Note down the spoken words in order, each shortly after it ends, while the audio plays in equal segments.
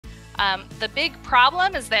The big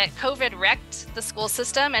problem is that COVID wrecked the school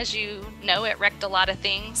system. As you know, it wrecked a lot of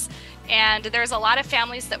things. And there's a lot of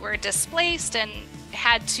families that were displaced and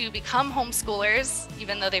had to become homeschoolers,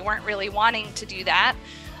 even though they weren't really wanting to do that.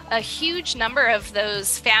 A huge number of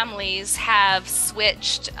those families have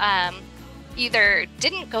switched, either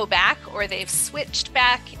didn't go back or they've switched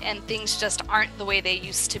back and things just aren't the way they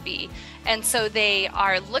used to be. And so they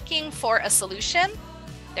are looking for a solution.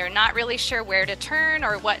 They're not really sure where to turn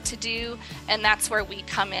or what to do, and that's where we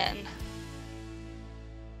come in.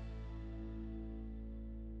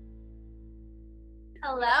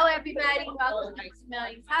 Hello, everybody. Welcome to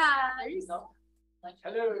Million Cups.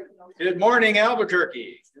 Hello. Good morning,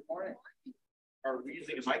 Albuquerque. Good morning. Are we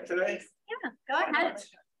using a mic today? Yeah, go ahead.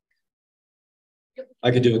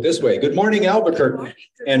 I could do it this way. Good morning, Albuquerque,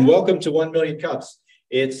 and welcome to 1 Million Cups.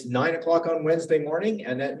 It's 9 o'clock on Wednesday morning,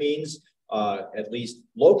 and that means at least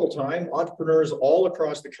local time, entrepreneurs all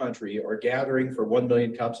across the country are gathering for 1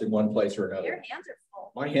 million cups in one place or another. Your hands are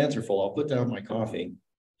full. My hands are full. I'll put down my coffee.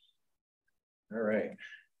 All right.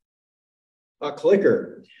 A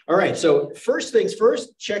clicker. All right. So first things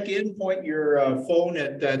first, check in, point your phone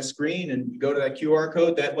at that screen and go to that QR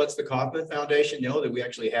code. That lets the Kauffman Foundation know that we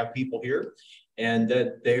actually have people here and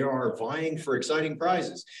that they are vying for exciting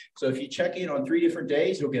prizes. So if you check in on 3 different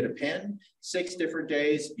days, you'll get a pen. 6 different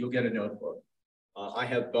days, you'll get a notebook. I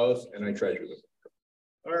have both and I treasure them.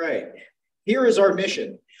 All right. Here is our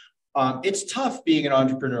mission. It's tough being an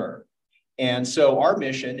entrepreneur. And so our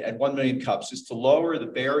mission at 1 Million Cups is to lower the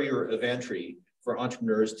barrier of entry for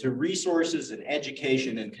entrepreneurs to resources and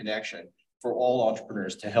education and connection for all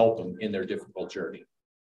entrepreneurs to help them in their difficult journey.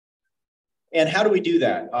 And how do we do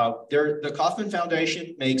that? The Kauffman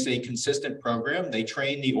Foundation makes a consistent program. They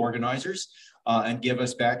train the organizers and give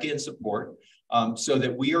us back-end support so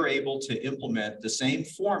that we are able to implement the same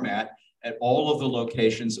format at all of the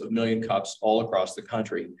locations of Million Cups all across the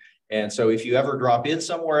country. And so if you ever drop in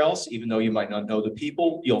somewhere else, even though you might not know the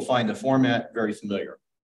people, you'll find the format very familiar.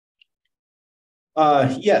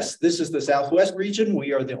 Yes, this is the Southwest region.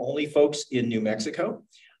 We are the only folks in New Mexico,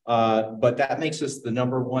 but that makes us the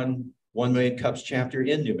 #1 1 Million Cups chapter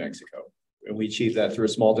in New Mexico. And we achieved that through a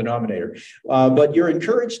small denominator. But you're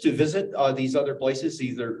encouraged to visit these other places,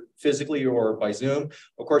 either physically or by Zoom.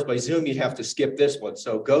 Of course, by Zoom, you'd have to skip this one.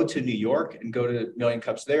 So go to New York and go to Million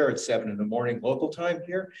Cups there at 7 in the morning local time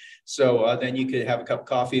here. So then you could have a cup of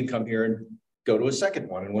coffee and come here and go to a second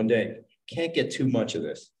one in one day. Can't get too much of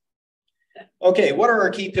this. Okay, what are our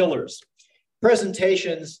key pillars?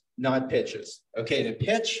 Presentations, not pitches. Okay, the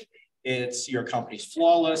pitch, it's your company's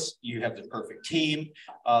flawless. You have the perfect team.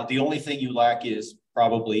 The only thing you lack is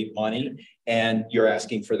probably money, and you're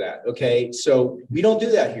asking for that. Okay, so we don't do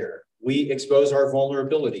that here. We expose our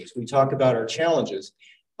vulnerabilities. We talk about our challenges.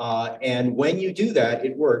 And when you do that,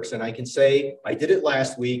 it works. And I can say, I did it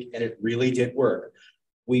last week, and it really did work.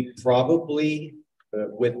 We probably,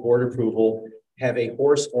 with board approval, have a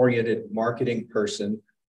horse-oriented marketing person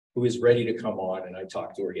who is ready to come on, and I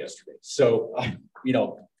talked to her yesterday. So, you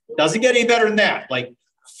know, doesn't get any better than that. Like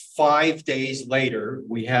 5 days later,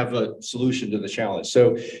 we have a solution to the challenge.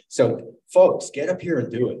 So folks, get up here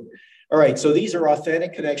and do it. All right, so these are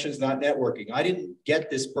authentic connections, not networking. I didn't get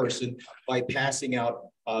this person by passing out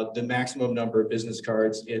the maximum number of business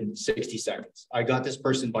cards in 60 seconds. I got this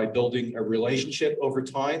person by building a relationship over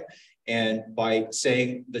time and by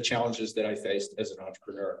saying the challenges that I faced as an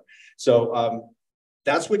entrepreneur. So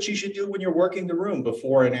that's what you should do when you're working the room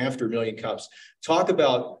before and after Million Cups. Talk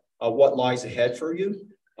about what lies ahead for you,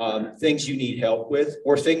 things you need help with,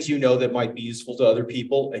 or things you know that might be useful to other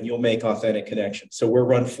people, and you'll make authentic connections. So we're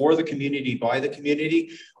run for the community, by the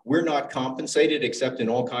community. We're not compensated except in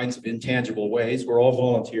all kinds of intangible ways. We're all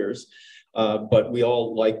volunteers, but we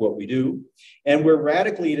all like what we do. And we're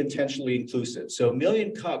radically and intentionally inclusive. So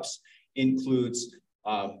Million Cups includes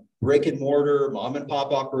brick and mortar, mom and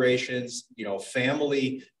pop operations, you know,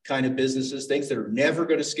 family kind of businesses, things that are never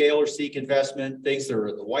going to scale or seek investment, things that are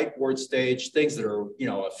at the whiteboard stage, things that are, you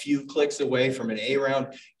know, a few clicks away from an A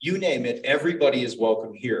round, you name it, everybody is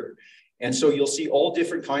welcome here. And so you'll see all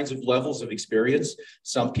different kinds of levels of experience.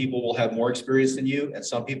 Some people will have more experience than you, and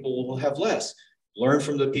some people will have less. Learn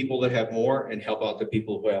from the people that have more and help out the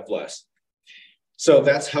people who have less. So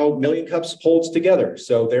that's how Million Cups holds together.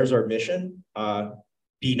 So there's our mission.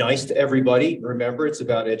 Be nice to everybody. Remember, it's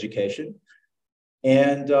about education.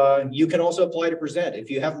 And you can also apply to present.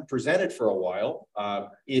 If you haven't presented for a while,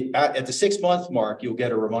 at the 6-month mark, you'll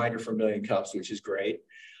get a reminder from Million Cups, which is great.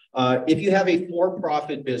 If you have a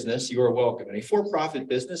for-profit business, you are welcome. And a for-profit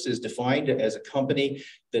business is defined as a company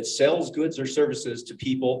that sells goods or services to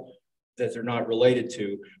people that they're not related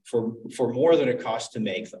to for more than it costs to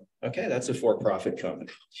make them. Okay, that's a for-profit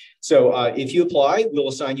company. So if you apply, we'll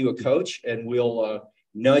assign you a coach and we'll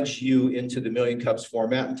nudge you into the Million Cups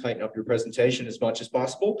format and tighten up your presentation as much as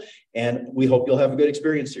possible. And we hope you'll have a good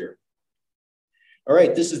experience here. All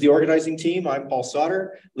right, this is the organizing team. I'm Paul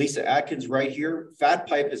Sauter, Lisa Atkins right here. Fat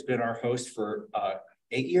Pipe has been our host for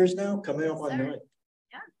 8 years now, coming up on 9.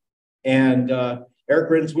 Yeah. And Eric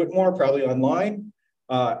Brins-Whitmore, probably online.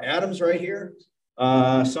 Adam's right here.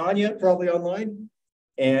 Sonia, probably online.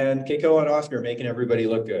 And Keiko and Oscar making everybody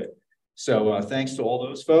look good. So thanks to all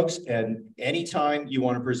those folks. And anytime you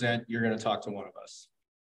want to present, you're going to talk to one of us.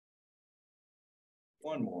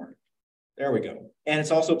 One more. There we go. And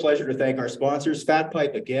it's also a pleasure to thank our sponsors. Fat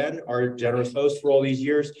Pipe, again, our generous host for all these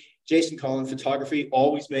years. Jason Collins Photography,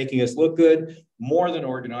 always making us look good, more than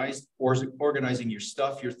organized, organizing your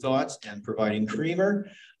stuff, your thoughts, and providing creamer.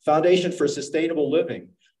 Foundation for Sustainable Living,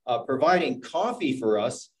 providing coffee for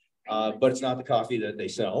us, but it's not the coffee that they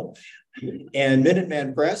sell. And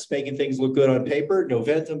Minuteman Press, making things look good on paper.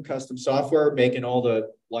 Noventum Custom Software, making all the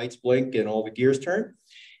lights blink and all the gears turn.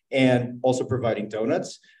 And also providing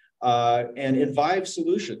donuts. And Invive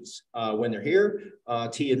Solutions, when they're here,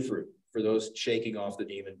 tea and fruit for those shaking off the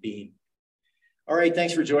demon bean. All right,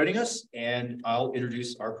 thanks for joining us. And I'll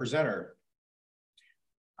introduce our presenter.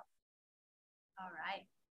 All right.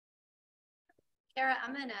 Khara,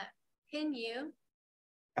 I'm going to pin you.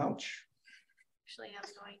 Ouch. Actually, I'm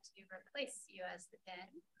going to replace you as the pin.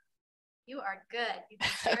 You are good. You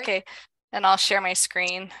did Okay, and I'll share my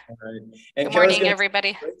screen. All right. And Good morning,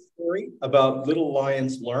 everybody. Great story about Little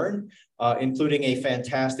Lions Learn, including a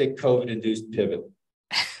fantastic COVID-induced pivot.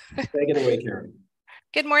 Take it away, Karen.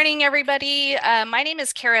 Good morning, everybody. My name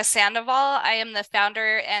is Khara Sandoval. I am the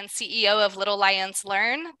founder and CEO of Little Lions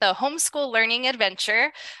Learn, the homeschool learning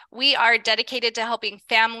adventure. We are dedicated to helping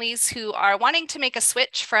families who are wanting to make a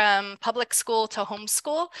switch from public school to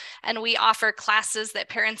homeschool, and we offer classes that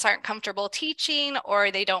parents aren't comfortable teaching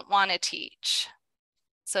or they don't want to teach.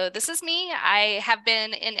 So this is me. I have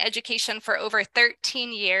been in education for over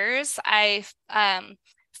 13 years. I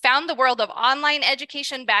found the world of online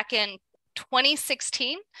education back in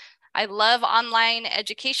 2016. I love online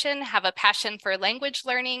education, have a passion for language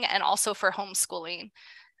learning and also for homeschooling.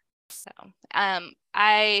 So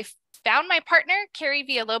I found my partner, Carrie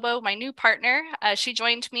Villalobos, my new partner. She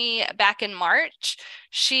joined me back in March.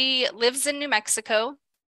 She lives in New Mexico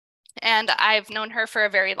and I've known her for a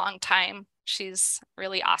very long time. She's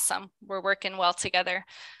really awesome. We're working well together.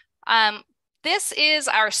 This is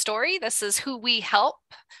our story. This is who we help.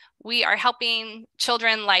 We are helping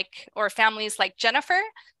children or families like Jennifer,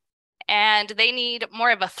 and they need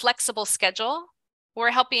more of a flexible schedule.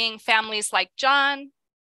 We're helping families like John,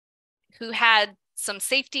 who had some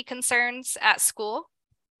safety concerns at school.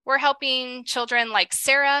 We're helping children like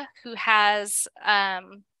Sarah, who has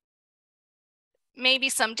maybe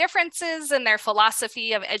some differences in their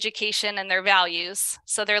philosophy of education and their values,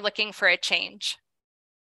 so they're looking for a change.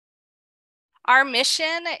 Our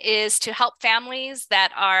mission is to help families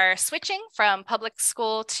that are switching from public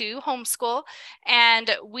school to homeschool.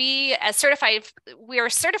 And we are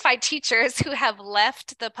certified teachers who have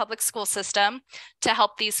left the public school system to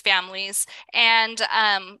help these families. And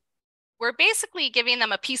we're basically giving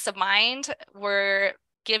them a peace of mind. We're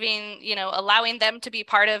allowing them to be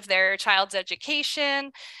part of their child's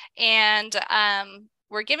education. And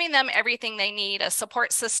we're giving them everything they need, a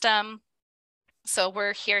support system. So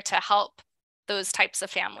we're here to help those types of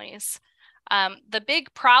families. The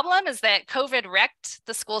big problem is that COVID wrecked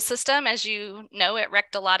the school system. As you know, it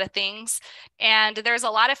wrecked a lot of things. And there's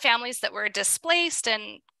a lot of families that were displaced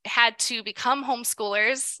and had to become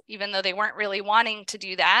homeschoolers, even though they weren't really wanting to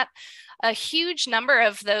do that. A huge number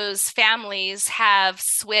of those families have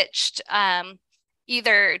switched,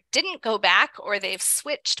 either didn't go back or they've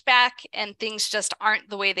switched back and things just aren't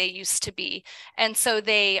the way they used to be. And so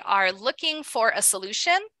they are looking for a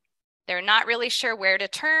solution. They're not really sure where to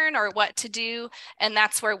turn or what to do, and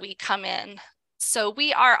that's where we come in. So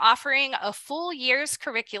we are offering a full year's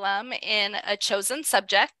curriculum in a chosen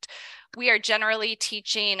subject. We are generally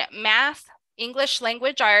teaching math, English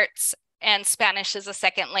language arts, and Spanish as a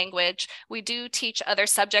second language. We do teach other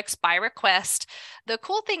subjects by request. The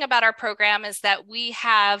cool thing about our program is that we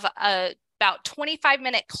have about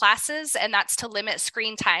 25-minute classes, and that's to limit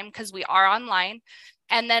screen time because we are online.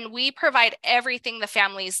 And then we provide everything the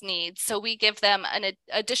families need. So we give them an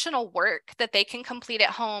additional work that they can complete at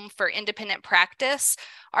home for independent practice.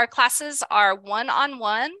 Our classes are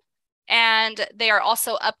one-on-one And they are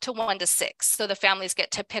also up to 1 to 6. So the families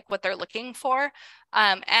get to pick what they're looking for.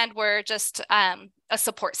 And we're just a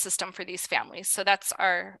support system for these families. So that's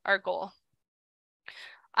our goal.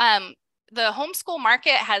 The homeschool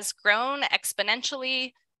market has grown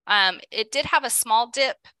exponentially. It did have a small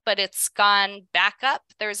dip, but it's gone back up.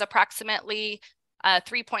 There's approximately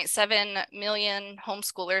 3.7 million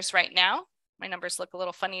homeschoolers right now. My numbers look a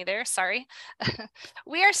little funny there, sorry.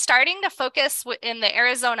 We are starting to focus in the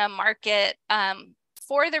Arizona market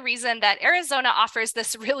for the reason that Arizona offers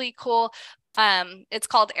this really cool, it's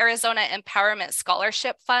called Arizona Empowerment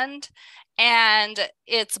Scholarship Fund. And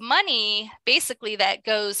it's money basically that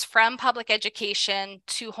goes from public education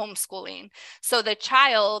to homeschooling. So the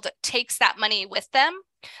child takes that money with them.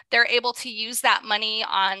 They're able to use that money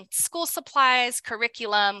on school supplies,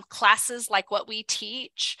 curriculum, classes like what we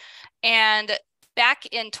teach. And back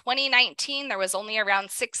in 2019, there was only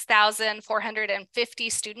around 6,450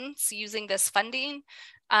 students using this funding.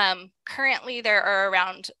 Currently, there are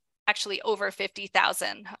around actually over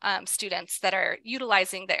 50,000 students that are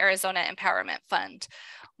utilizing the Arizona Empowerment Fund.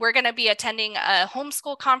 We're going to be attending a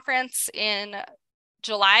homeschool conference in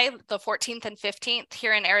July, the 14th and 15th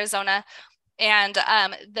here in Arizona. And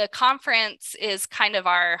the conference is kind of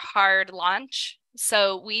our hard launch.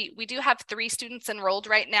 So we do have 3 students enrolled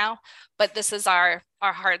right now, but this is our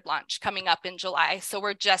hard launch coming up in July. So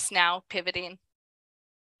we're just now pivoting.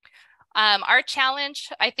 Our challenge,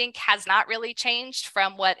 I think, has not really changed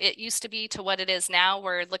from what it used to be to what it is now.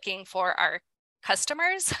 We're looking for our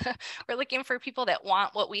customers. We're looking for people that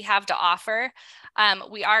want what we have to offer.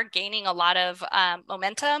 We are gaining a lot of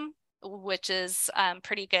momentum, which is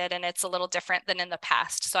pretty good, and it's a little different than in the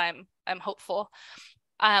past. So I'm hopeful.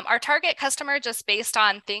 Our target customer, just based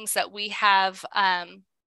on things that we have,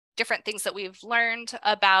 different things that we've learned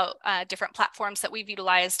about different platforms that we've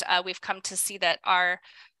utilized, we've come to see that our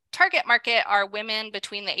target market are women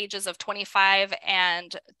between the ages of 25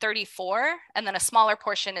 and 34, and then a smaller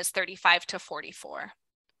portion is 35 to 44.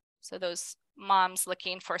 So those moms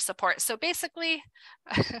looking for support. So basically,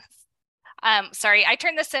 sorry, I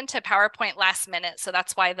turned this into PowerPoint last minute, so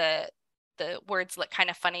that's why the words look kind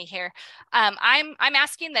of funny here. I'm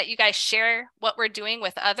asking that you guys share what we're doing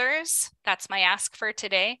with others. That's my ask for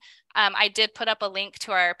today. I did put up a link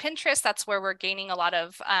to our Pinterest. That's where we're gaining a lot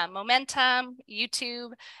of momentum,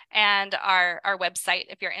 YouTube, and our website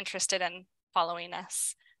if you're interested in following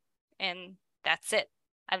us. And that's it.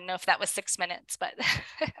 I don't know if that was 6 minutes, but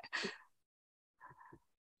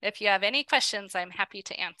if you have any questions, I'm happy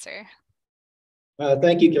to answer.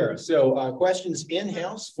 Thank you, Khara. So questions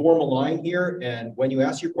in-house, form a line here. And when you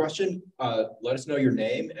ask your question, let us know your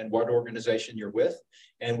name and what organization you're with.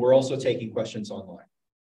 And we're also taking questions online.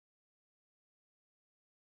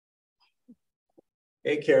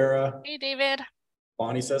 Hey, Khara. Hey, David.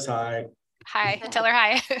 Bonnie says hi. Hi, tell her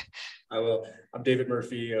hi. I will. I'm David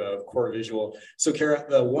Murphy of Core Visual. So Khara,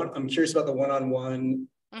 I'm curious about the one-on-one,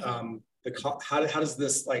 how does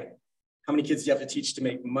this, like, how many kids do you have to teach to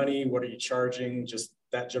make money? What are you charging? Just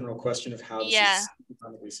that general question of how this is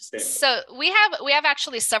economically sustainable. So we have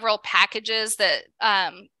actually several packages that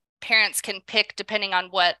parents can pick depending on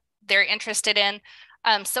what they're interested in.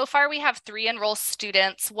 So far, we have 3 enrolled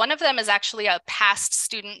students. One of them is actually a past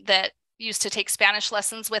student that used to take Spanish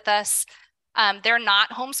lessons with us. They're not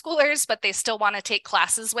homeschoolers, but they still want to take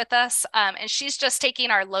classes with us. And she's just taking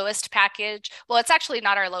our lowest package. Well, it's actually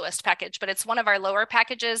not our lowest package, but it's one of our lower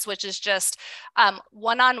packages, which is just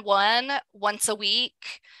one-on-one once a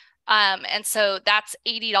week. And so that's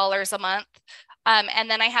 $80 a month. And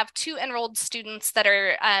then I have 2 enrolled students that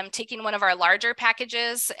are taking one of our larger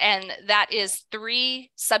packages, and that is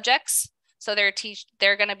 3 subjects. So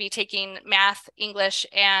they're going to be taking math, English,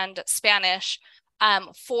 and Spanish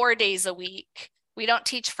 4 days a week. We don't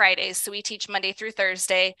teach Fridays, so we teach Monday through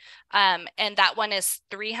Thursday, and that one is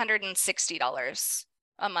 $360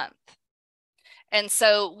 a month. And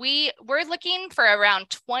so we're looking for around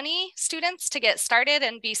 20 students to get started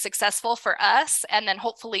and be successful for us, and then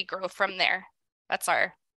hopefully grow from there. That's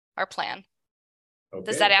our plan. Okay,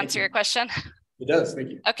 does that answer your question? It does, thank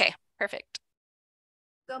you. Okay, perfect.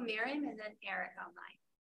 Go Miriam and then Eric online.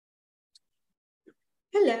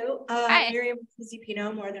 Hello, Hi. Miriam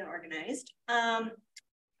Zipino, More Than Organized.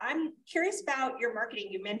 I'm curious about your marketing.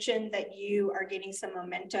 You mentioned that you are gaining some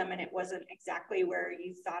momentum and it wasn't exactly where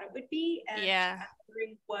you thought it would be. And yeah. I'm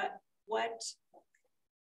wondering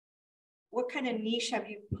what kind of niche have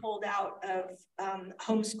you pulled out of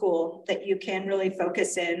homeschool that you can really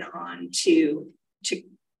focus in on to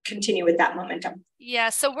continue with that momentum? Yeah,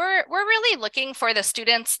 so we're really looking for the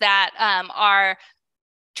students that are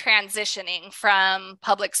transitioning from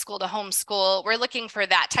public school to homeschool. We're looking for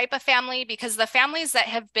that type of family, because the families that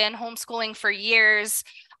have been homeschooling for years,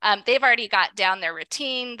 they've already got down their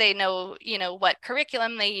routine. They know, what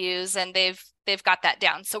curriculum they use, and they've got that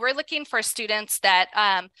down. So we're looking for students that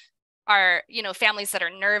are, families that are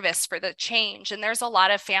nervous for the change. And there's a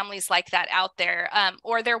lot of families like that out there,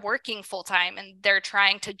 or they're working full time and they're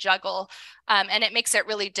trying to juggle, and it makes it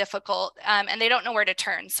really difficult, and they don't know where to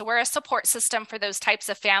turn. So we're a support system for those types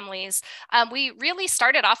of families. We really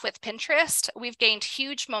started off with Pinterest. We've gained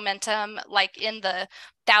huge momentum, like in the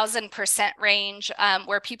 1,000% range,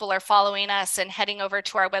 where people are following us and heading over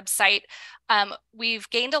to our website. We've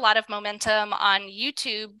gained a lot of momentum on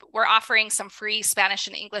YouTube. We're offering some free Spanish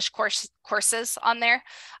and English courses on there.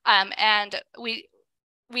 And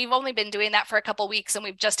we've only been doing that for a couple weeks, and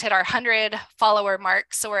we've just hit our 100 follower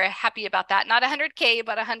mark. So we're happy about that. Not 100K,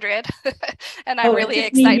 but 100. And I'm really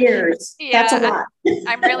excited. Years. Yeah, that's a lot.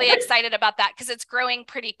 I'm really excited about that, because it's growing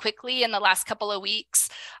pretty quickly in the last couple of weeks.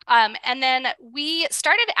 And then we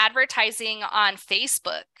started advertising on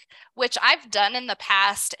Facebook, which I've done in the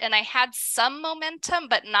past, and I had some momentum,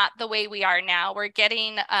 but not the way we are now. We're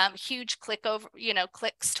getting huge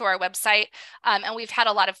clicks to our website, and we've had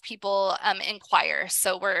a lot of people inquire.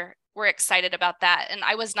 So we're excited about that. And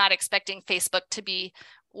I was not expecting Facebook to be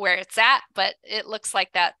where it's at, but it looks like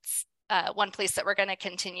that's one place that we're going to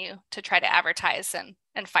continue to try to advertise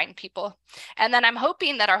and find people. And then I'm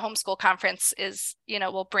hoping that our homeschool conference is,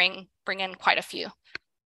 will bring in quite a few.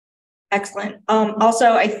 Excellent.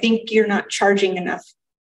 Also, I think you're not charging enough.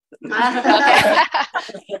 Okay.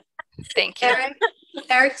 Thank you.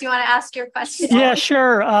 Eric, do you want to ask your question? Yeah,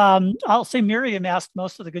 sure. I'll say Miriam asked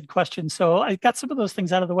most of the good questions, so I got some of those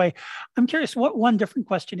things out of the way. I'm curious what one different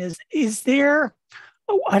question is there,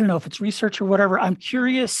 I don't know if it's research or whatever, I'm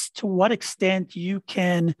curious to what extent you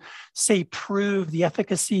can, say, prove the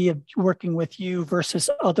efficacy of working with you versus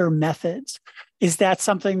other methods. Is that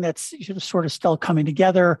something that's sort of still coming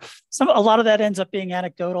together? A lot of that ends up being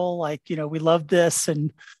anecdotal, like, we love this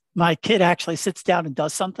and my kid actually sits down and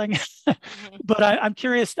does something. Mm-hmm. But I'm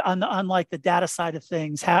curious on like the data side of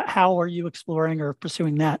things, how are you exploring or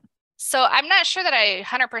pursuing that? So I'm not sure that I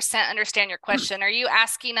 100% understand your question. Are you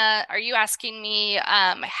asking me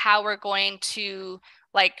how we're going to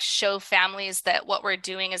show families that what we're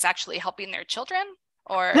doing is actually helping their children?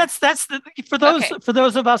 Or that's for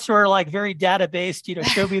those of us who are very data based,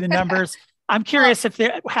 show me the numbers. I'm curious if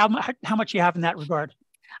how much you have in that regard.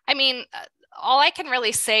 I mean, all I can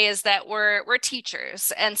really say is that we're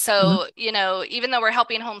teachers. And so, mm-hmm. Even though we're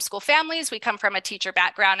helping homeschool families, we come from a teacher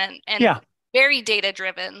background and yeah. Very data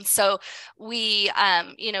driven. So we,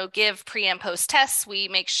 give pre and post tests. We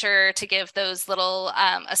make sure to give those little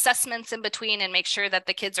assessments in between and make sure that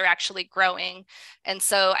the kids are actually growing. And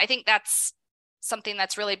so I think that's something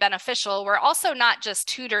that's really beneficial. We're also not just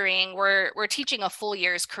tutoring, we're teaching a full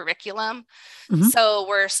year's curriculum. Mm-hmm. So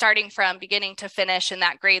we're starting from beginning to finish in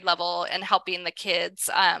that grade level and helping the kids,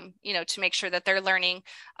 to make sure that they're learning.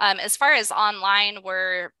 As far as online,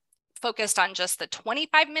 we're focused on just the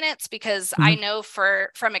 25 minutes because mm-hmm. I know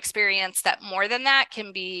from experience that more than that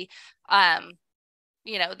can be,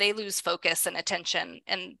 they lose focus and attention,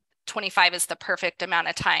 and 25 is the perfect amount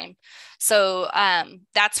of time. So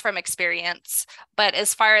that's from experience. But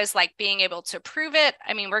as far as being able to prove it,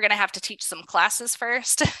 I mean, we're going to have to teach some classes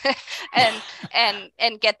first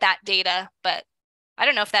and get that data. But I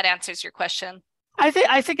don't know if that answers your question. I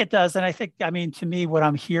think it does. And I think, to me, what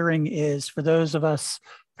I'm hearing is for those of us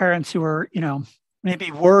parents who are,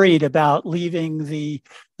 maybe worried about leaving the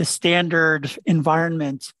standard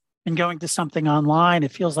environment and going to something online,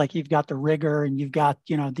 it feels like you've got the rigor and you've got,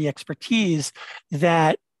 the expertise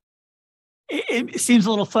that it seems a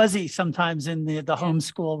little fuzzy sometimes in the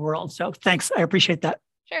homeschool world. So thanks. I appreciate that.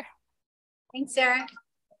 Sure. Thanks, Eric.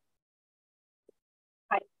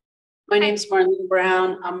 Hi. My name's Marlene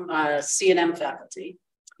Brown. I'm a C&M faculty.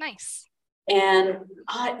 Nice. And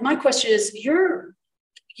my question is,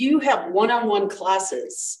 you have one-on-one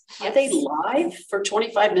classes. Yes. Are they live for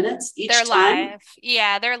 25 minutes each time? They're live.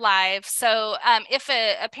 Yeah, they're live. So if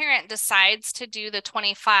a parent decides to do the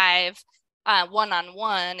 25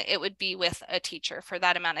 one-on-one, it would be with a teacher for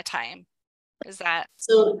that amount of time. Is that?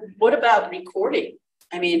 So what about recording?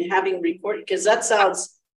 Having recording, because that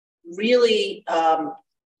sounds really...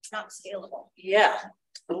 it's not scalable. Yeah.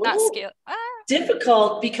 a Not little scale.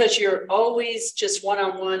 difficult because you're always just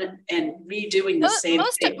one-on-one and redoing the same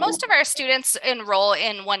thing. Most of our students enroll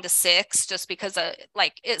in 1 to 6 just because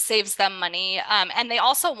like it saves them money. And they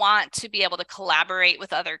also want to be able to collaborate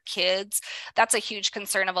with other kids. That's a huge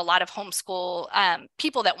concern of a lot of homeschool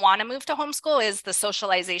people that want to move to homeschool is the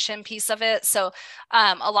socialization piece of it. So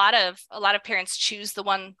a lot of parents choose the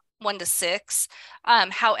 1 to 6.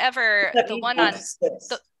 However, the one on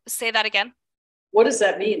say that again. What does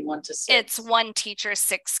that mean, 1 to 6? It's 1 teacher,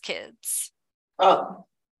 6 kids. Oh.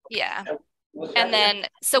 Yeah. And then,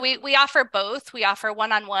 so we offer both. We offer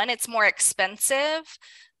one-on-one. It's more expensive,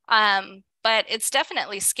 but it's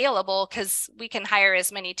definitely scalable because we can hire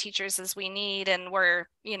as many teachers as we need and we're,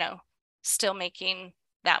 still making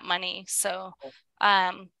that money. So,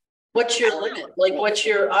 what's your limit? Like, what's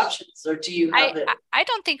your options, or do you have it? I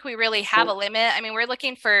don't think we really have a limit. I mean, we're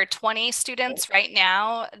looking for 20 students right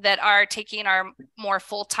now that are taking our more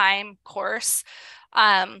full-time course.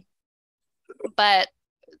 But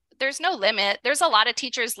there's no limit. There's a lot of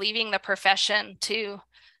teachers leaving the profession too,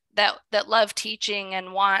 that love teaching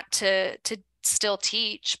and want to still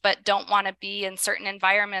teach, but don't want to be in certain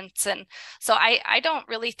environments. And so I don't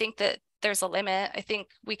really think that there's a limit. I think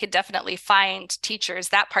we could definitely find teachers.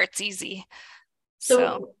 That part's easy.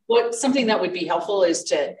 So something that would be helpful is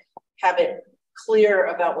to have it clear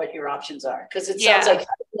about what your options are. Because it sounds like I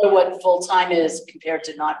don't know what full-time is compared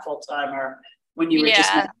to not full-time, or when you were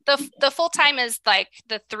just the full-time is like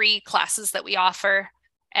the 3 classes that we offer.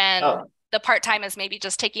 And the part-time is maybe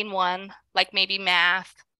just taking 1, like maybe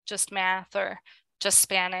math or just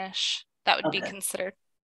Spanish. That would be considered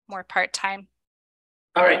more part-time.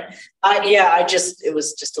 All right. It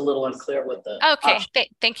was just a little unclear with the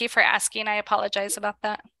Thank you for asking. I apologize about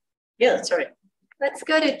that. Yeah, that's all right. Let's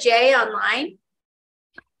go to Jay online.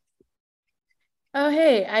 Oh,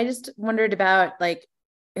 hey, I just wondered about, like,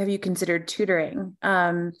 have you considered tutoring?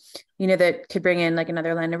 That could bring in like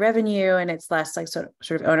another line of revenue, and it's less like sort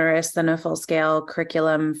of onerous than a full scale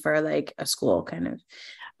curriculum for like a school kind of.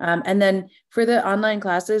 And then for the online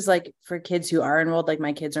classes, like for kids who are enrolled, like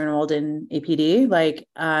my kids are enrolled in APD, like,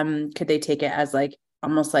 could they take it as like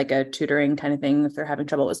almost like a tutoring kind of thing if they're having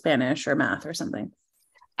trouble with Spanish or math or something?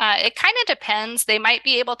 It kind of depends. They might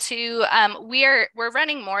be able to. We're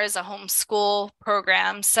running more as a homeschool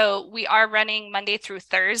program, so we are running Monday through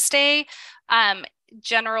Thursday.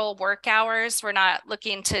 General work hours. We're not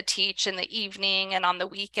looking to teach in the evening and on the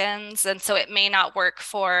weekends, and so it may not work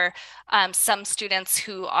for some students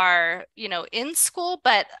who are, in school.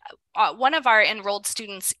 But one of our enrolled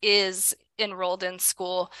students is enrolled in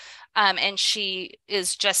school, and she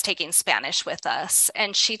is just taking Spanish with us,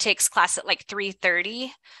 and she takes class at like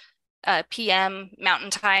 3:30 p.m. Mountain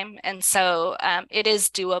Time. And so it is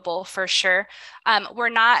doable for sure. We're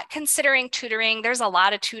not considering tutoring. There's a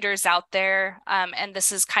lot of tutors out there. And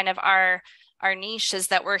this is kind of our niche, is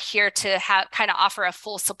that we're here to kind of offer a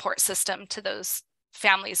full support system to those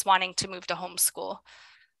families wanting to move to homeschool.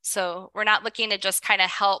 So we're not looking to just kind of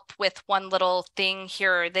help with one little thing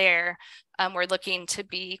here or there. We're looking to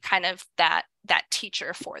be kind of that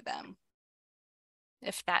teacher for them,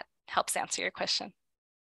 if that helps answer your question.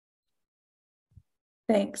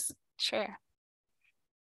 Thanks. Sure.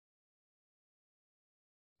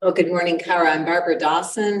 Oh, good morning, Khara. I'm Barbara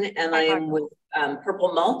Dawson, and I am with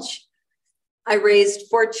Purple Mulch. I raised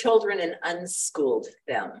 4 children and unschooled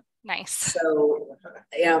them. Nice. So,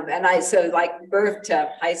 like birth to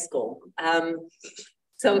high school.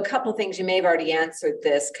 So a couple things, you may have already answered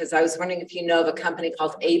this, because I was wondering if you know of a company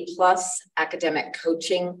called A+ Academic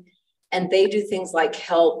Coaching, and they do things like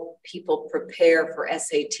help people prepare for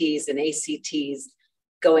SATs and ACTs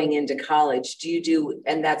going into college. Do you do,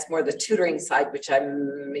 and that's more the tutoring side, which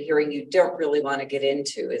I'm hearing you don't really want to get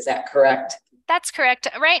into. Is that correct? That's correct.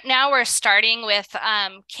 Right now we're starting with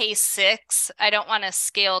K6. I don't want to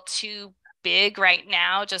scale too big right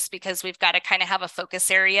now, just because we've got to kind of have a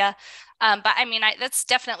focus area. But I mean, that's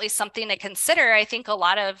definitely something to consider. I think a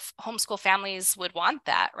lot of homeschool families would want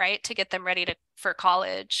that, right? To get them ready for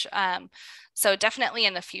college. So definitely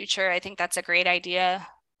in the future, I think that's a great idea.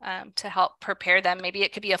 To help prepare them. Maybe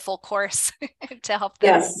it could be a full course to help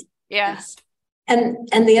them. Yes. Yeah. Yes.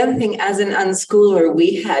 And the other thing, as an unschooler,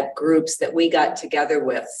 we had groups that we got together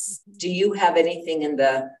with. Do you have anything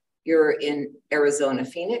you're in Arizona,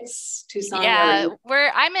 Phoenix, Tucson? Yeah,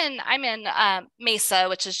 I'm in Mesa,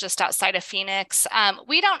 which is just outside of Phoenix.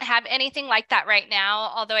 We don't have anything like that right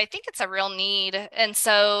now, although I think it's a real need. And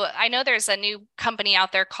so I know there's a new company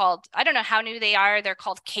out there called, I don't know how new they are. They're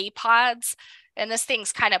called K-Pods. And this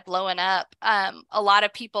thing's kind of blowing up. A lot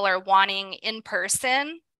of people are wanting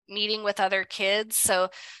in-person meeting with other kids. So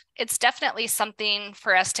it's definitely something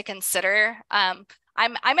for us to consider. I'm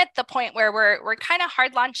at the point where we're kind of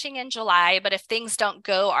hard launching in July, but if things don't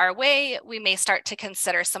go our way, we may start to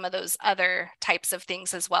consider some of those other types of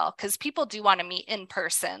things as well, because people do want to meet in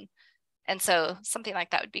person. And so something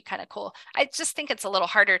like that would be kind of cool. I just think it's a little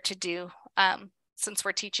harder to do since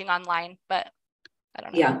we're teaching online, but I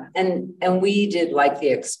don't know. Yeah, and we did like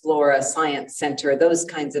the Explora Science Center, those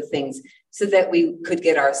kinds of things, so that we could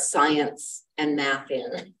get our science and math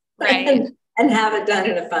in. Right. And have it done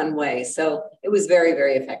in a fun way. So it was very,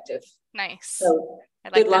 very effective. Nice. So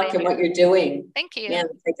like good luck in what you're doing. Thank you. Yeah,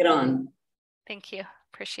 take it on. Thank you.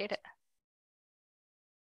 Appreciate it.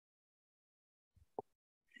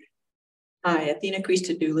 Hi, Athena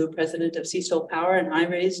Christodoulou, president of Sea Soul Power, and I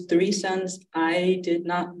raised 3 sons. I did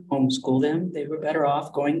not homeschool them. They were better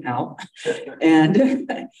off going out.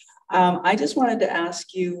 And I just wanted to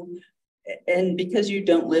ask you, and because you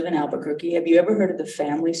don't live in Albuquerque, have you ever heard of the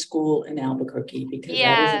family school in Albuquerque? Because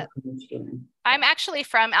yeah, that is a I'm actually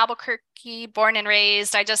from Albuquerque, born and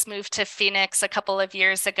raised. I just moved to Phoenix a couple of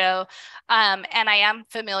years ago, and I am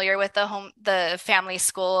familiar with the family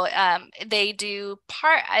school. They do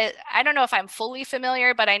part. I don't know if I'm fully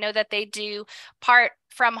familiar, but I know that they do part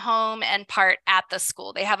from home and part at the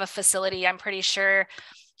school. They have a facility. I'm pretty sure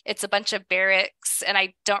it's a bunch of barracks, and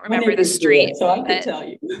I don't remember the street. So I could tell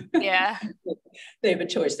you. Yeah. They have a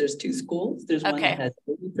choice. There's 2 schools. There's one that has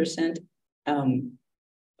 80%,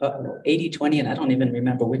 80-20, and I don't even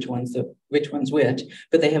remember which one's which,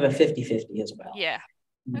 but they have a 50-50 as well. Yeah.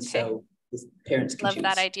 And so parents can love choose.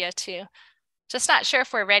 that idea too. Just not sure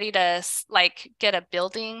if we're ready to like get a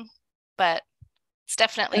building, but it's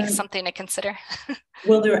definitely something to consider.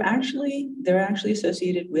 Well, they're actually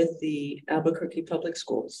associated with the Albuquerque Public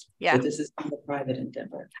Schools. Yeah. So this is not a private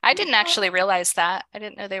endeavor. I didn't actually realize that. I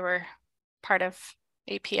didn't know they were part of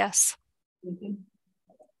APS. Mm-hmm.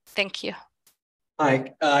 Thank you.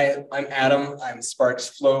 Hi, I'm Adam. I'm Sparks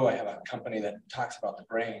Flow. I have a company that talks about the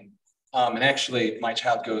brain. And actually, my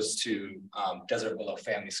child goes to Desert Willow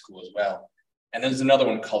Family School as well. And there's another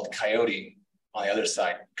one called Coyote on the other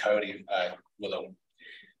side, Coyote Willow.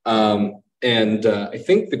 I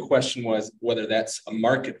think the question was whether that's a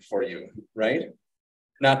market for you, right?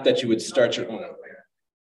 Not that you would start your own.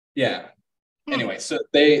 Yeah. Anyway, so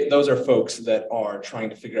those are folks that are trying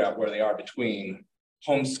to figure out where they are between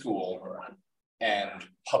homeschool and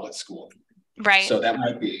public school. Right. So that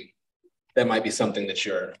might be something that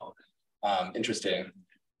you're interested in.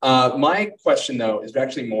 My question though is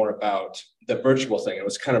actually more about the virtual thing. It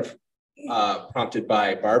was kind of prompted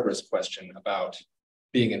by Barbara's question about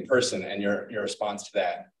being in person and your response to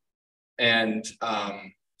that. And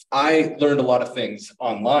I learned a lot of things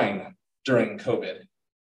online during COVID.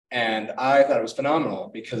 And I thought it was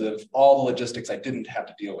phenomenal because of all the logistics I didn't have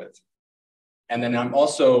to deal with. And then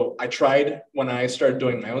I tried, when I started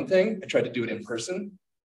doing my own thing, I tried to do it in person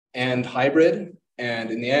and hybrid.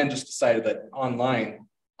 And in the end, just decided that online,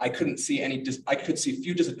 I could see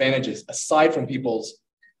few disadvantages aside from people's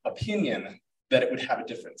opinion that it would have a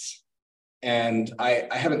difference. And I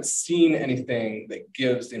haven't seen anything that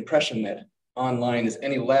gives the impression that online is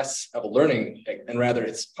any less of a learning, and rather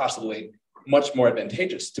it's possibly much more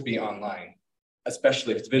advantageous to be online,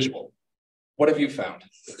 especially if it's visual. What have you found?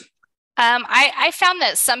 I found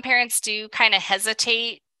that some parents do kind of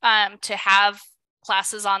hesitate to have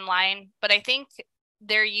classes online, but I think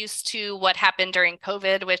they're used to what happened during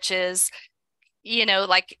COVID, which is,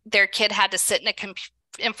 like their kid had to sit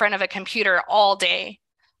in front of a computer all day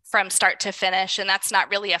from start to finish, and that's not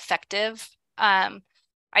really effective.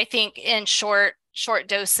 I think in short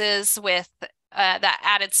doses with that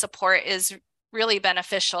added support is really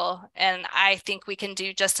beneficial, and I think we can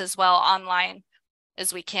do just as well online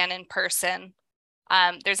as we can in person.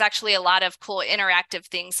 There's actually a lot of cool interactive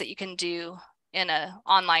things that you can do in an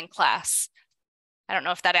online class. I don't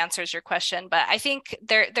know if that answers your question, but I think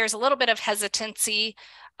there's a little bit of hesitancy,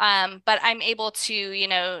 but I'm able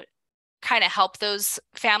to, kind of help those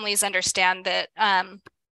families understand that,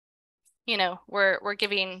 we're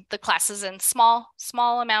giving the classes in small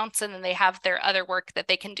amounts, and then they have their other work that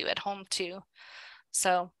they can do at home too.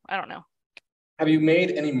 So I don't know. Have you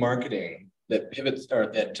made any marketing that pivots or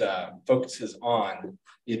that focuses on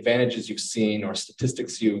the advantages you've seen or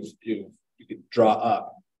statistics you could draw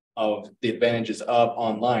up of the advantages of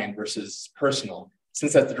online versus personal,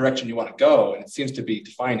 since that's the direction you want to go and it seems to be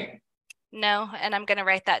defining? No, and I'm going to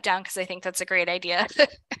write that down because I think that's a great idea.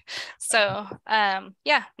 So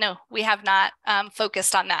no, we have not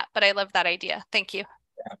focused on that, but I love that idea. Thank you.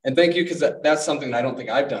 Yeah. And thank you, because that's something I don't think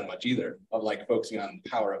I've done much either, of like focusing on the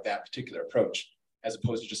power of that particular approach, as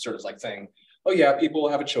opposed to just sort of like saying, oh yeah, people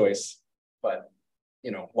have a choice, but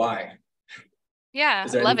you know, why? Yeah,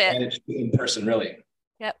 Is there love any it. advantage to in person, really?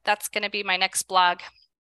 Yep, that's going to be my next blog.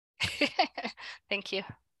 Thank you.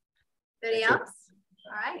 Anybody else?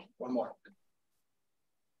 All right. One more.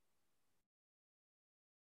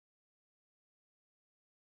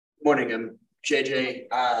 Morning, I'm JJ.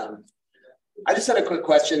 I just had a quick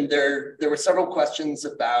question. There were several questions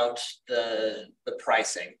about the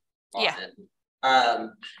pricing on it.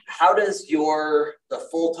 How does the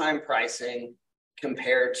full-time pricing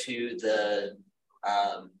compare to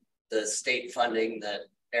the state funding that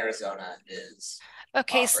Arizona is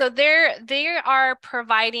Okay, offering? so they are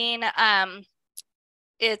providing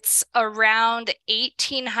it's around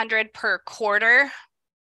 $1,800 per quarter.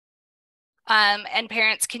 And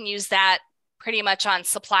parents can use that pretty much on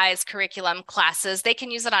supplies, curriculum, classes. They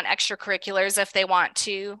can use it on extracurriculars if they want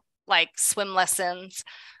to, like swim lessons.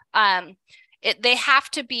 They have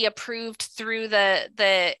to be approved through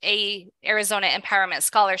the Arizona Empowerment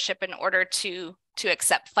Scholarship in order to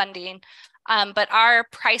accept funding. But our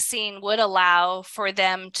pricing would allow for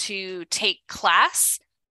them to take class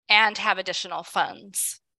and have additional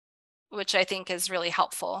funds, which I think is really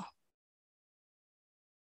helpful.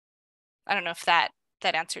 I don't know if that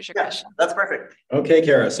answers your question. That's perfect. Okay,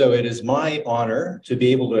 Khara. So it is my honor to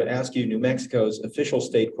be able to ask you New Mexico's official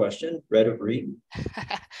state question, red or green?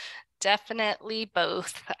 Definitely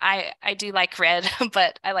both. I do like red,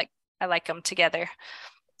 but I like them together.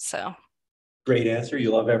 So great answer.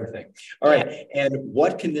 You love everything. All right. And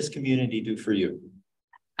what can this community do for you?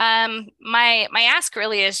 My ask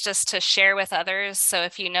really is just to share with others. So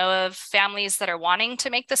if you know of families that are wanting to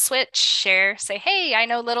make the switch, say, hey, I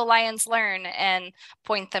know Little Lions Learn, and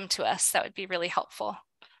point them to us. That would be really helpful.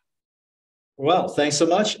 Well, thanks so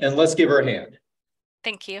much. And let's give her a hand.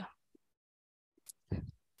 Thank you.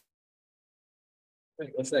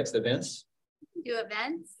 What's next? Events? Do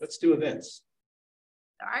events? Let's do events.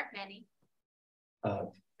 There aren't many.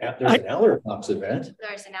 There's an Aller Pops event.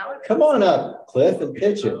 There's an Aller. Come on up, Cliff, and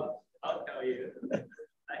pitch it. I'll tell you. I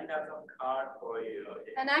have some card for you.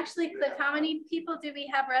 And actually, Cliff, how many people do we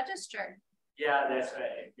have registered? Yeah, that's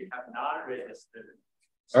right. If you have not registered.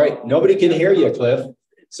 All right, nobody can hear you, Cliff.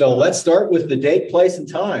 So let's start with the date, place, and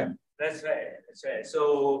time. That's right. That's right.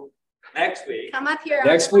 So next week. Come up here.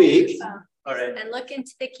 Next week. All right. And look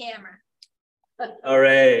into the camera. All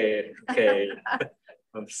right. Okay.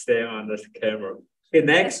 I'm staying on this camera. Okay,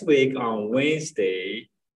 next week on Wednesday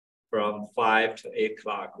from 5 to 8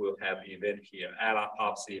 o'clock, we'll have an event here, Aller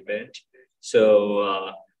Pops event.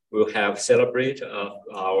 So we'll have celebrate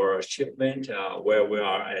our achievement where we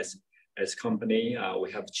are as company.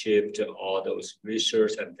 We have achieved all those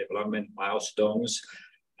research and development milestones,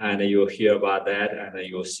 and you'll hear about that, and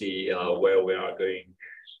you'll see where we are going.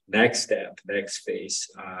 Next step, next phase.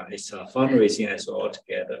 It's a fundraising as well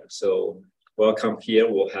together. So welcome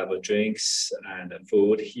here. We'll have drinks and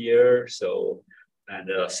food here. So, and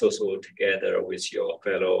social together with your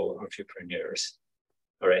fellow entrepreneurs.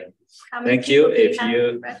 All right. Thank you. If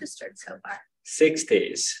you registered so far,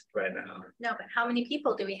 60 right now. No, but how many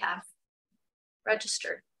people do we have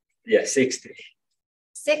registered? Yeah, 60.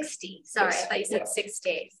 60. Sorry, I thought you said 6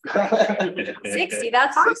 days. 60.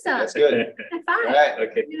 That's awesome. That's good. All right.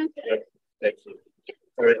 Okay. Thank you.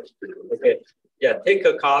 All right. Okay. Yeah, take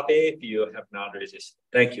a copy if you have not registered.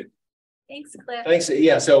 Thank you. Thanks, Cliff. Thanks.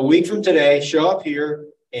 Yeah, so a week from today, show up here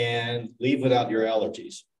and leave without your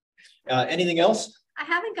allergies. Anything else? I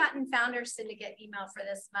haven't gotten Founder Syndicate email for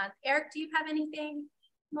this month. Eric, do you have anything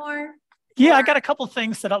more? Yeah, I got a couple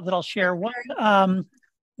things that I'll share. One,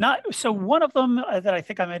 one of them that I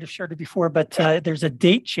think I might have shared it before, but there's a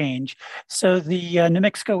date change. So the New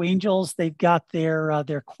Mexico Angels, they've got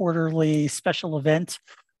their quarterly special event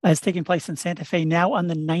is taking place in Santa Fe now on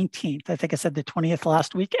the 19th. I think I said the 20th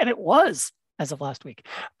last week, and it was as of last week.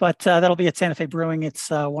 But that'll be at Santa Fe Brewing.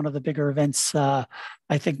 It's one of the bigger events, I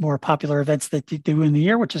think more popular events that you do in the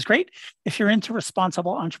year, which is great. If you're into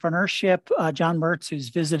responsible entrepreneurship, John Mertz, who's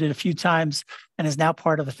visited a few times and is now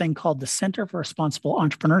part of a thing called the Center for Responsible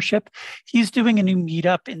Entrepreneurship, he's doing a new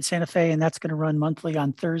meetup in Santa Fe, and that's going to run monthly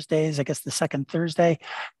on Thursdays, I guess the second Thursday,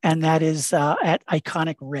 and that is at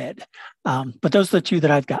Iconic Red. But those are the two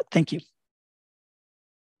that I've got. Thank you.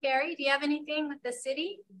 Gary, do you have anything with the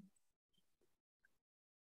city?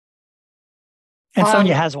 And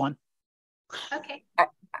Sonia has one. Okay.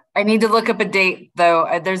 I need to look up a date though.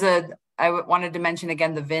 I wanted to mention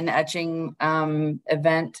again, the VIN etching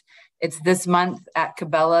event. It's this month at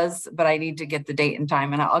Cabela's, but I need to get the date and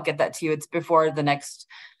time, and I'll get that to you. It's before the next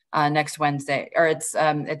Wednesday, or it's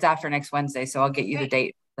after next Wednesday. So I'll get you the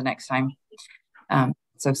date the next time.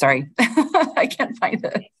 So sorry, I can't find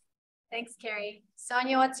it. Thanks, Carrie.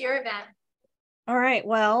 Sonia, what's your event? All right.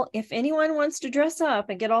 Well, if anyone wants to dress up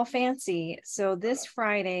and get all fancy, so this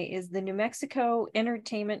Friday is the New Mexico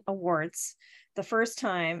Entertainment Awards. The first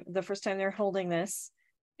time they're holding this.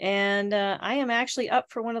 And I am actually up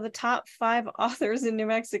for one of the top 5 authors in New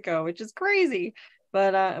Mexico, which is crazy.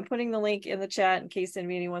 But I'm putting the link in the chat in case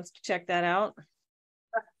anybody wants to check that out.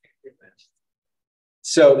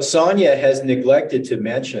 So Sonia has neglected to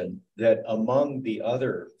mention that among the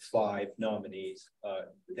other 5 nominees,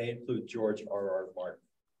 they include George R.R. Martin.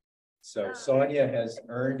 So Sonia has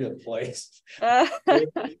earned a place in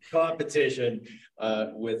the competition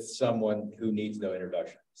with someone who needs no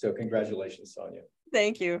introduction. So congratulations, Sonia.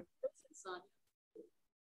 Thank you.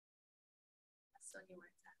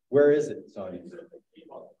 Where is it, Sonia?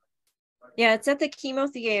 Yeah, it's at the Chemo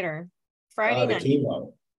Theater, Friday night. The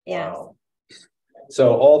Chemo. Yes. Wow.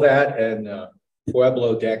 So all that and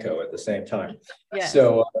Pueblo Deco at the same time. Yes.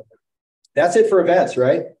 So that's it for events,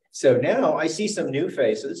 right? So now I see some new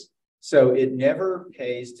faces. So it never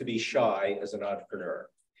pays to be shy as an entrepreneur.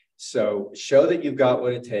 So show that you've got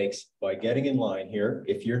what it takes by getting in line here.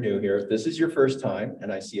 If you're new here, if this is your first time,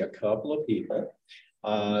 and I see a couple of people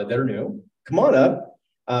that are new, come on up.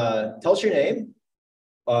 Tell us your name,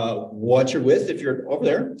 what you're with, if you're over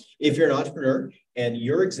there, if you're an entrepreneur, and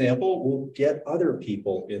your example will get other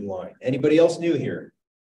people in line. Anybody else new here?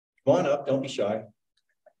 Come on up, don't be shy.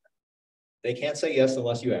 They can't say yes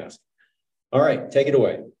unless you ask. All right, take it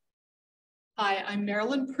away. Hi, I'm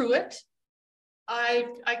Marilyn Pruitt. I've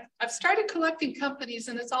started collecting companies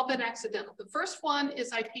and it's all been accidental. The first one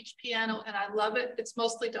is I teach piano and I love it. It's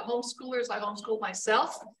mostly to homeschoolers. I homeschool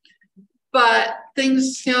myself, but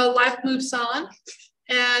things, life moves on.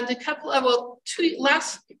 And a couple of,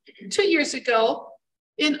 2 years ago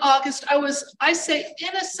in August, I say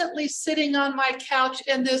innocently sitting on my couch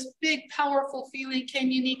and this big, powerful feeling came,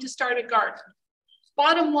 you need to start a garden.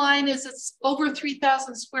 Bottom line is it's over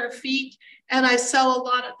 3,000 square feet and I sell a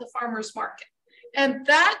lot at the farmer's market. And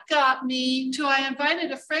that got me to, I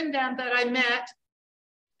invited a friend down that I met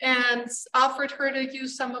and offered her to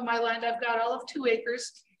use some of my land. I've got all of 2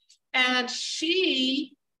 acres. And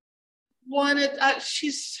she wanted,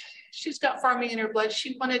 she's got farming in her blood.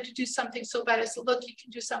 She wanted to do something so bad. I said, look, you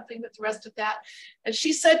can do something with the rest of that. And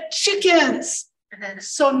she said, chickens.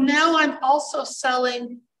 So now I'm also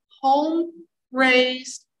selling home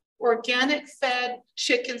raised, organic fed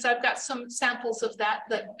chickens. I've got some samples of that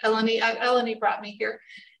Eleni brought me here.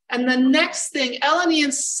 And the next thing, Eleni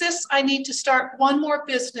insists I need to start one more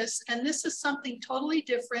business. And this is something totally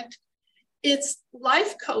different. It's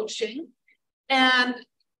life coaching. And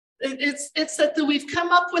it's that we've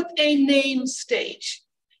come up with a name stage.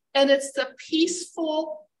 And it's the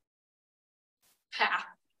peaceful path.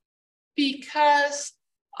 Because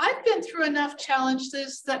I've been through enough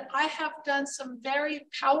challenges that I have done some very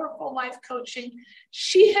powerful life coaching.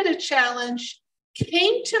 She had a challenge,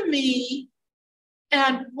 came to me,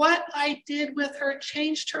 and what I did with her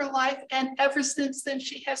changed her life. And ever since then,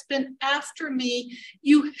 she has been after me.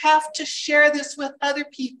 You have to share this with other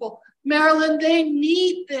people. Marilyn, they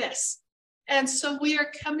need this. And so we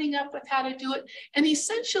are coming up with how to do it. And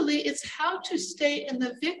essentially, it's how to stay in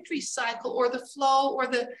the victory cycle or the flow or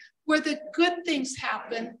where the good things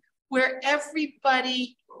happen, where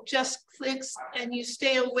everybody just clicks and you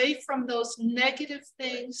stay away from those negative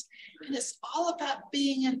things. And it's all about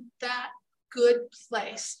being in that good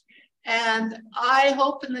place. And I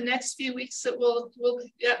hope in the next few weeks that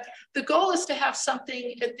the goal is to have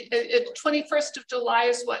something at 21st of July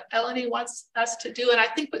is what Eleni wants us to do. And I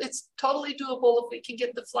think it's totally doable if we can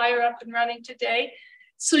get the flyer up and running today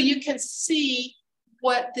so you can see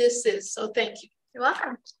what this is. So thank you. You're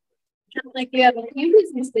welcome. Sounds like you have a few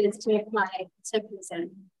businesses to apply to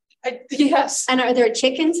present. Yes. And are there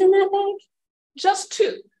chickens in that bag? Just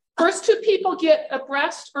 2. First 2 people get a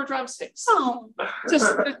breast or drumsticks. Oh,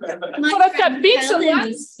 just but I've got beets and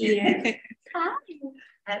nuts. Yeah. Hi.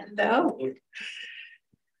 Hello.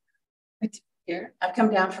 Here, I've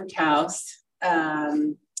come down from Taos.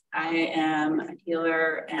 I am a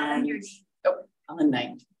healer and Ellen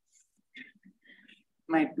Knight.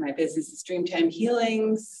 My business is Dreamtime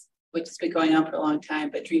Healings, which has been going on for a long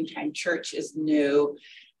time, but Dreamtime Church is new.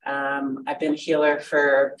 I've been a healer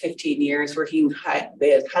for 15 years, working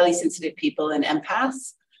with highly sensitive people and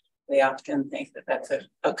empaths. They often think that that's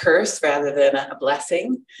a curse rather than a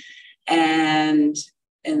blessing. And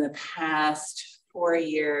in the past 4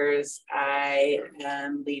 years, I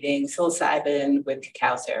am leading psilocybin with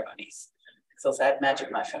cacao ceremonies, psilocybin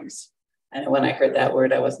magic mushrooms. And when I heard that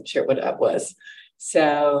word, I wasn't sure what that was.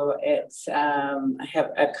 So it's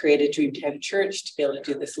I've created Dreamtime Church to be able to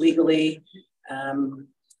do this legally.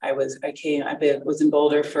 I was in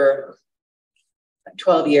Boulder for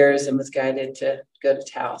 12 years and was guided to go to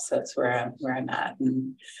Taos. That's where I'm at.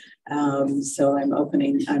 And so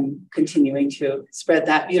I'm continuing to spread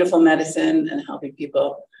that beautiful medicine and helping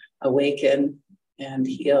people awaken and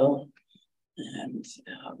heal and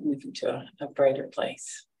move into a brighter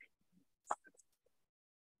place.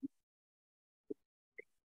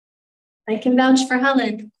 I can vouch for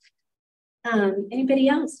Helen. Anybody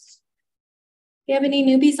else? Do you have any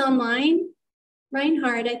newbies online?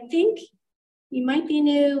 Reinhard, I think you might be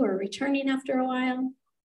new or returning after a while.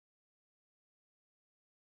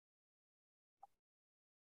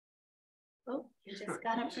 Oh, you just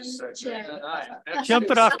got up from the chair.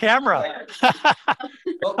 Jumping off camera.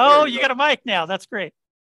 Oh, you got a mic now. That's great.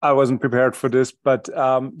 I wasn't prepared for this, but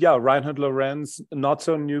yeah, Reinhard Lorenz, not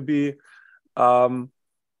so newbie.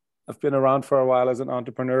 I've been around for a while as an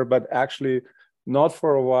entrepreneur, but actually not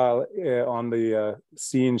for a while on the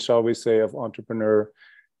scene, shall we say, of entrepreneur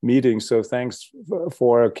meetings. So thanks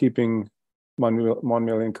for keeping 1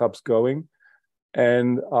 Million Cups going.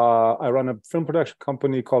 And I run a film production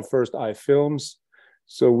company called First Eye Films.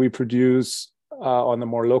 So we produce on a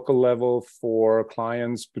more local level for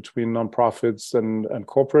clients between nonprofits and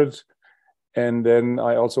corporate. And then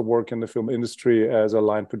I also work in the film industry as a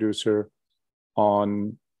line producer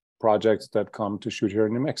on projects that come to shoot here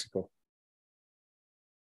in New Mexico.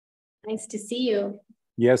 Nice to see you.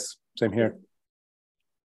 Yes, same here.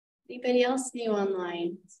 Anybody else new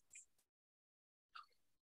online?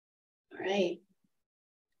 All right.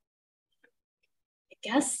 I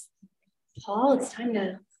guess, Paul, it's time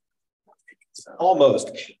to.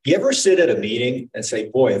 Almost. You ever sit at a meeting and say,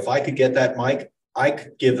 boy, if I could get that mic, I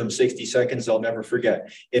could give them 60 seconds. I'll never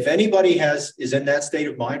forget. If anybody is in that state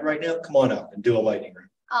of mind right now, come on up and do a lightning round.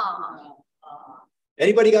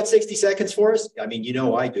 Anybody got 60 seconds for us? I mean, you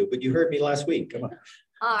know I do, but you heard me last week. Come on.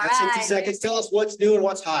 All got right. 60 seconds. Tell us what's new and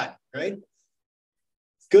what's hot, right?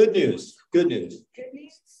 Good news. Good news. Good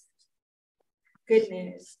news. Good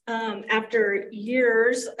news. After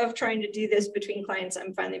years of trying to do this between clients,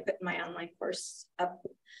 I'm finally putting my online course up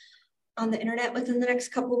on the internet within the next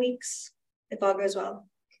couple of weeks, if all goes well.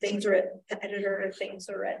 Things are at the editor, things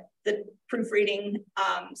are at the proofreading.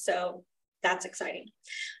 So that's exciting.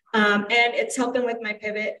 And it's helping with my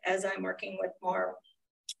pivot as I'm working with more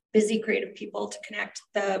busy creative people to connect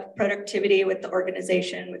the productivity with the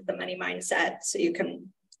organization, with the money mindset, so you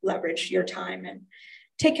can leverage your time and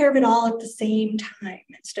take care of it all at the same time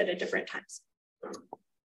instead of different times.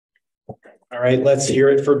 All right, let's hear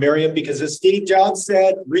it for Miriam, because as Steve Jobs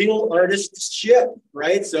said, real artists ship,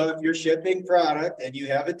 right? So if you're shipping product and you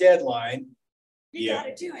have a deadline, you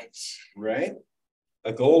gotta do it. Right?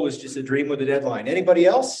 A goal is just a dream with a deadline. Anybody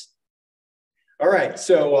else? All right,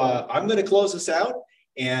 so I'm going to close this out,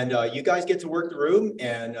 and you guys get to work the room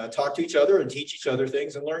and talk to each other and teach each other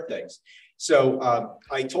things and learn things. So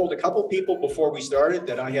I told a couple people before we started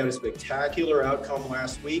that I had a spectacular outcome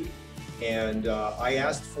last week, and I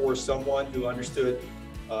asked for someone who understood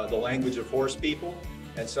the language of horse people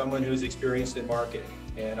and someone who's experienced in marketing,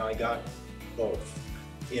 and I got both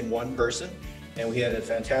in one person. And we had a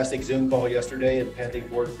fantastic Zoom call yesterday, and pending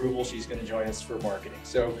board approval, she's going to join us for marketing.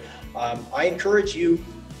 So I encourage you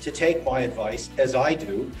to take my advice, as I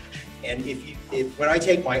do. And when I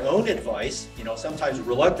take my own advice, you know, sometimes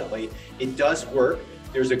reluctantly, it does work.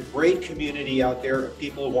 There's a great community out there of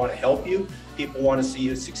people who want to help you, people who want to see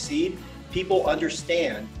you succeed. People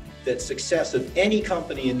understand that success of any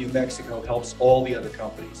company in New Mexico helps all the other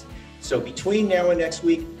companies. So between now and next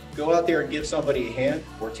week, go out there and give somebody a hand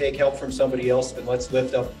or take help from somebody else, and let's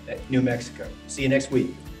lift up New Mexico. See you next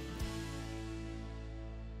week.